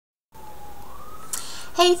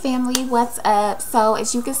Hey family, what's up? So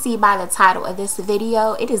as you can see by the title of this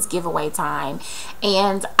video, it is giveaway time,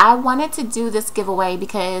 and I wanted to do this giveaway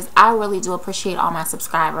because I really do appreciate all my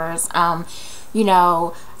subscribers. You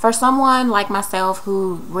know, for someone like myself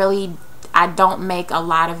who really, I don't make a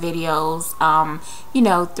lot of videos you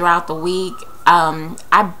know, throughout the week.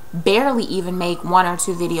 I barely even make 1 or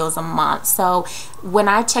 2 videos a month. So when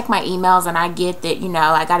I check my emails and I get that, you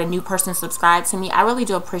know, I got a new person subscribed to me, I really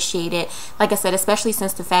do appreciate it. Like I said, especially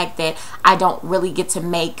since the fact that I don't really get to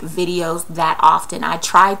make videos that often. I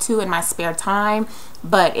try to in my spare time,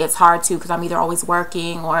 but it's hard to because I'm either always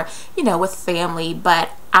working or, you know, with family.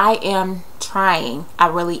 But I am trying. I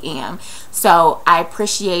really am. So I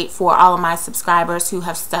appreciate for all of my subscribers who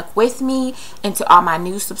have stuck with me, and to all my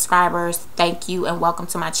new subscribers, thank you and welcome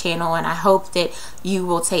to my channel. And I hope that you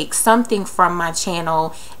will take something from my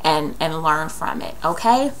channel and learn from it.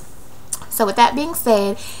 Okay? So with that being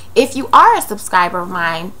said, if you are a subscriber of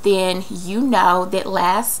mine, then you know that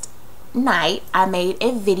last night I made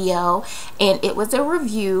a video and it was a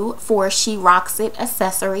review for She Rocks It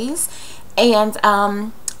accessories, and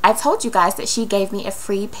I told you guys that she gave me a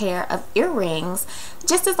free pair of earrings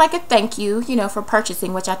just as like a thank you, you know, for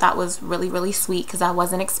purchasing, which I thought was really sweet because I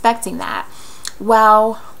wasn't expecting that.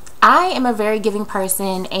 Well, I am a very giving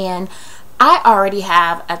person and I already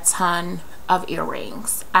have a ton of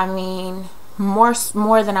earrings. I mean,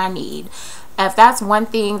 more than I need. If that's one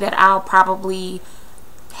thing that I'll probably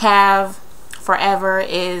have forever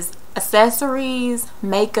is accessories,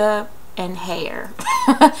 makeup, and hair,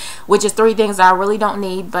 which is 3 things I really don't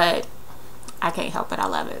need, but I can't help it. I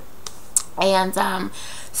love it. And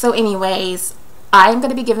so anyways, I'm going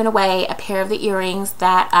to be giving away a pair of the earrings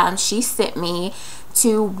that she sent me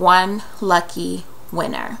to one lucky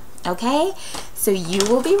winner. Okay, so you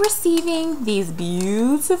will be receiving these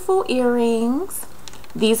beautiful earrings.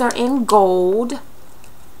 These are in gold,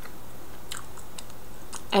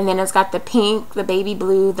 and then it's got the pink, the baby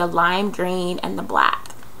blue, the lime green, and the black.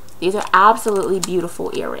 These are absolutely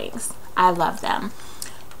beautiful earrings. I love them.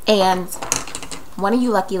 And one of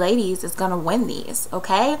you lucky ladies is going to win these,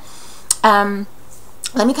 okay?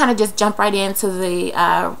 Let me kind of just jump right into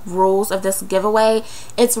the rules of this giveaway.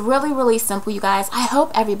 It's really simple, you guys. I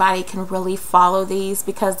hope everybody can really follow these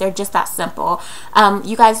because they're just that simple.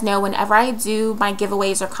 You guys know whenever I do my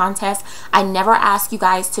giveaways or contests, I never ask you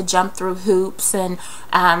guys to jump through hoops and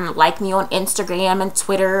like me on Instagram and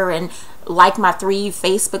Twitter and like my 3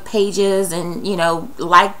 Facebook pages and, you know,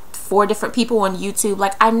 like 4 different people on YouTube.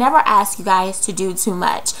 Like, I never ask you guys to do too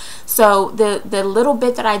much. So the little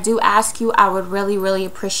bit that I do ask you, I would really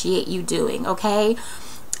appreciate you doing, okay?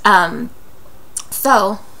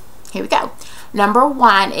 So here we go. Number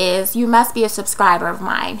 1 is you must be a subscriber of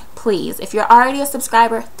mine. Please, if you're already a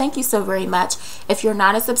subscriber, thank you so very much. If you're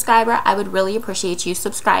not a subscriber, I would really appreciate you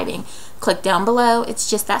subscribing. Click down below. It's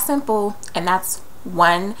just that simple, and that's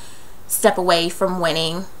 1 step away from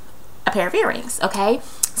winning a pair of earrings, okay?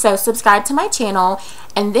 So subscribe to my channel,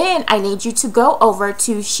 and then I need you to go over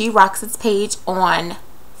to She Rocks It's page on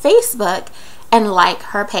Facebook and like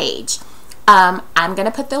her page. I'm going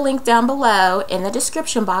to put the link down below in the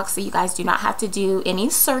description box so you guys do not have to do any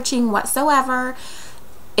searching whatsoever.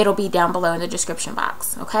 It'll be down below in the description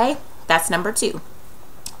box, okay? That's number 2.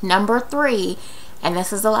 Number 3, and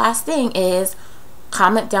this is the last thing, is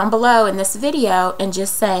comment down below in this video and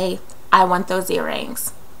just say, I want those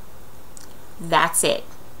earrings. That's it.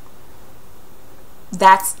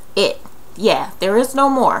 That's it. Yeah, there is no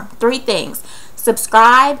more. 3 things.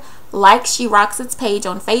 Subscribe, like She Rocks It's page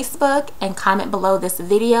on Facebook, and comment below this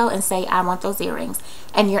video and say, I want those earrings,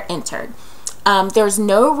 and you're entered. There's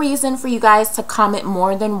no reason for you guys to comment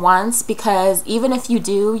more than once, because even if you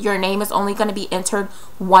do, your name is only going to be entered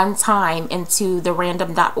 1 time into the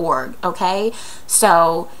random.org, okay?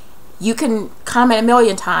 So you can comment a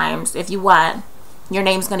million times if you want. Your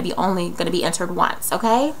name's only going to be entered once,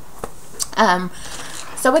 okay?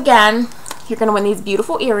 So again, you're going to win these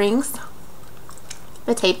beautiful earrings,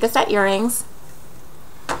 the tape cassette earrings.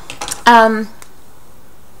 The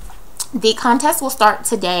contest will start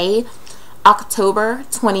today, October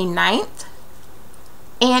 29th,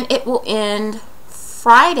 and it will end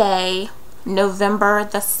Friday, November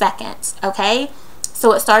the 2nd, okay?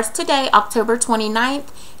 So it starts today, October 29th,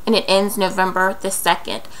 and it ends November the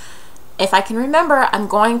 2nd. If I can remember, I'm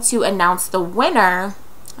going to announce the winner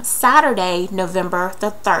Saturday, November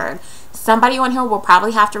the 3rd. Somebody on here will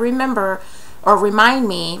probably have to remember, or remind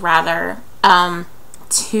me rather,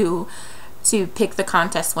 to pick the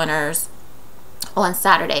contest winners on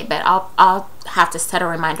Saturday, but I'll have to set a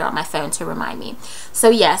reminder on my phone to remind me. So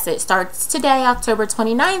yes, it starts today, October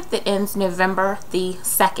 29th. It ends November the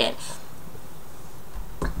 2nd.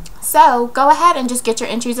 So go ahead and just get your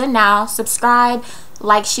entries in now. Subscribe,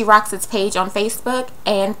 like She Rocks It's page on Facebook,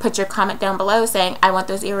 and put your comment down below saying I want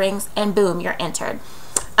those earrings, and boom, you're entered.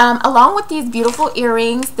 Along with these beautiful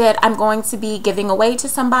earrings that I'm going to be giving away to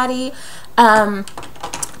somebody,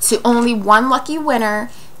 to only one lucky winner,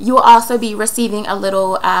 you will also be receiving a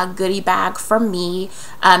little goodie bag from me.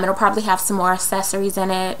 It'll probably have some more accessories in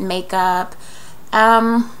it, makeup,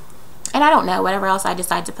 and I don't know, whatever else I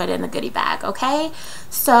decide to put in the goodie bag, okay?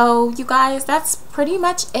 So, you guys, that's pretty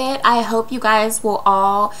much it. I hope you guys will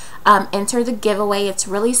all enter the giveaway. It's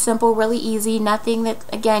really simple, really easy. Nothing that,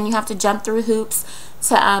 again, you have to jump through hoops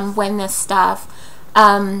to win this stuff.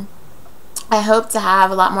 I hope to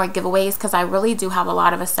have a lot more giveaways because I really do have a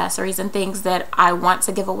lot of accessories and things that I want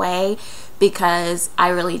to give away because I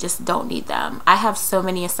really just don't need them. I have so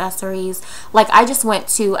many accessories. Like, I just went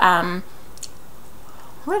to...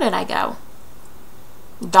 where did I go?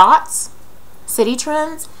 Dots, City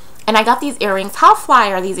Trends, and I got these earrings. How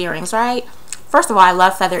fly are these earrings, right? First of all, I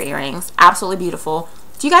love feather earrings. Absolutely beautiful.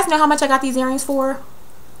 Do you guys know how much I got these earrings for?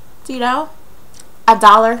 Do you know?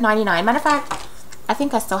 $1.99. Matter of fact, I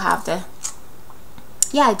think I still have the...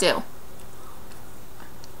 Yeah, I do.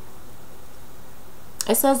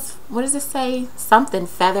 It says, what does it say? Something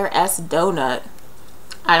Feather S Donut.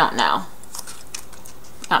 I don't know.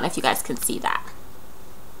 I don't know if you guys can see that.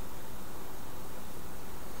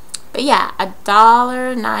 But yeah,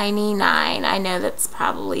 $1.99. I know that's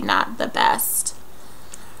probably not the best.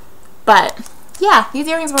 But yeah, these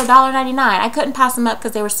earrings were $1.99. I couldn't pass them up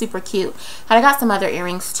because they were super cute. And I got some other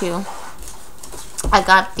earrings too. I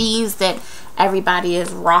got these that everybody is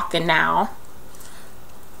rocking now.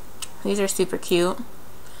 These are super cute.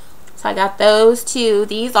 So I got those too.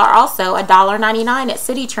 These are also $1.99 at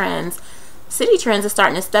City Trends. City Trends is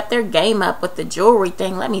starting to step their game up with the jewelry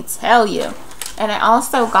thing, let me tell you. And I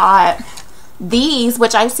also got these,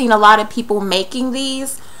 which I've seen a lot of people making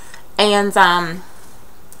these, and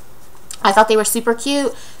I thought they were super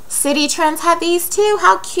cute. City Trends had these too.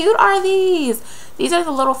 How cute are these? These are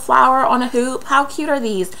the little flower on a hoop. How cute are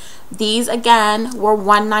these? These again were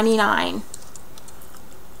 $1.99.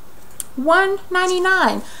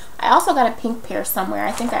 $1.99. I also got a pink pair somewhere.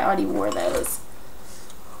 I think I already wore those.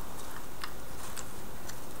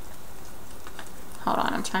 Hold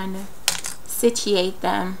on, I'm trying to situate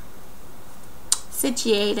them.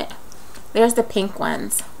 Situate it. There's the pink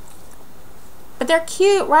ones. But they're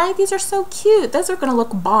cute, right? These are so cute. Those are going to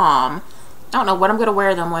look bomb. I don't know what I'm going to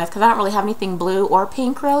wear them with because I don't really have anything blue or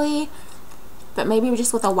pink really. But maybe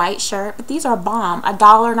just with a white shirt. But these are bomb.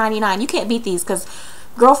 $1.99. You can't beat these because,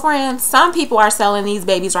 girlfriends, some people are selling these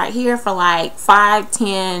babies right here for like $5,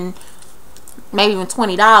 $10, maybe even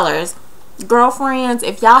 $20. Girlfriends,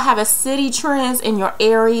 if y'all have a City Trends in your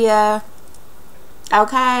area,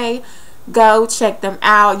 okay, go check them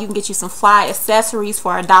out. You can get you some fly accessories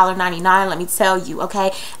for $1.99, let me tell you,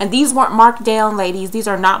 okay? And these weren't marked down, ladies. These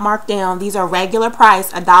are not marked down. These are regular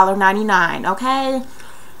price, $1.99, okay?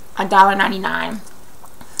 $1.99.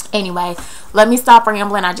 Anyway, let me stop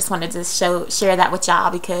rambling. I just wanted to share that with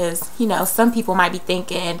y'all because, you know, some people might be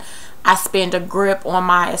thinking I spend a grip on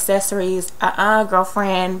my accessories.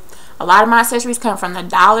 Girlfriend. A lot of my accessories come from the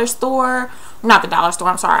dollar store. Not the dollar store,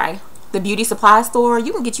 I'm sorry. The beauty supply store.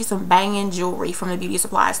 You can get you some banging jewelry from the beauty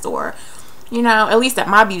supply store. You know, at least at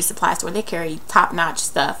my beauty supply store, they carry top-notch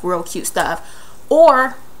stuff, real cute stuff.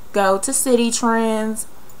 Or go to City Trends,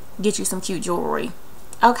 get you some cute jewelry.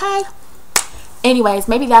 Okay? Anyways,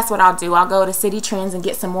 maybe that's what I'll do. I'll go to City Trends and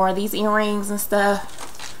get some more of these earrings and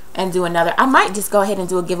stuff and do another. I might just go ahead and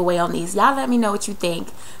do a giveaway on these. Y'all let me know what you think.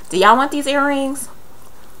 Do y'all want these earrings?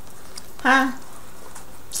 Huh?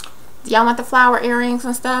 Do y'all want the flower earrings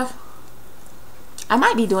and stuff? I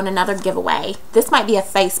might be doing another giveaway. This might be a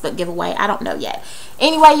Facebook giveaway. I don't know yet.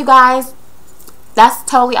 Anyway, you guys, that's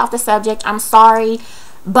totally off the subject. I'm sorry.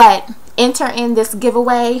 But enter in this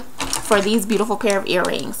giveaway for these beautiful pair of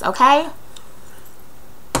earrings, okay?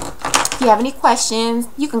 If you have any questions,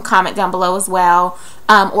 you can comment down below as well,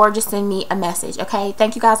 or just send me a message, okay?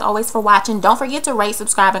 Thank you guys always for watching. Don't forget to rate,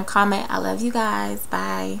 subscribe, and comment. I love you guys.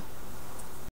 Bye.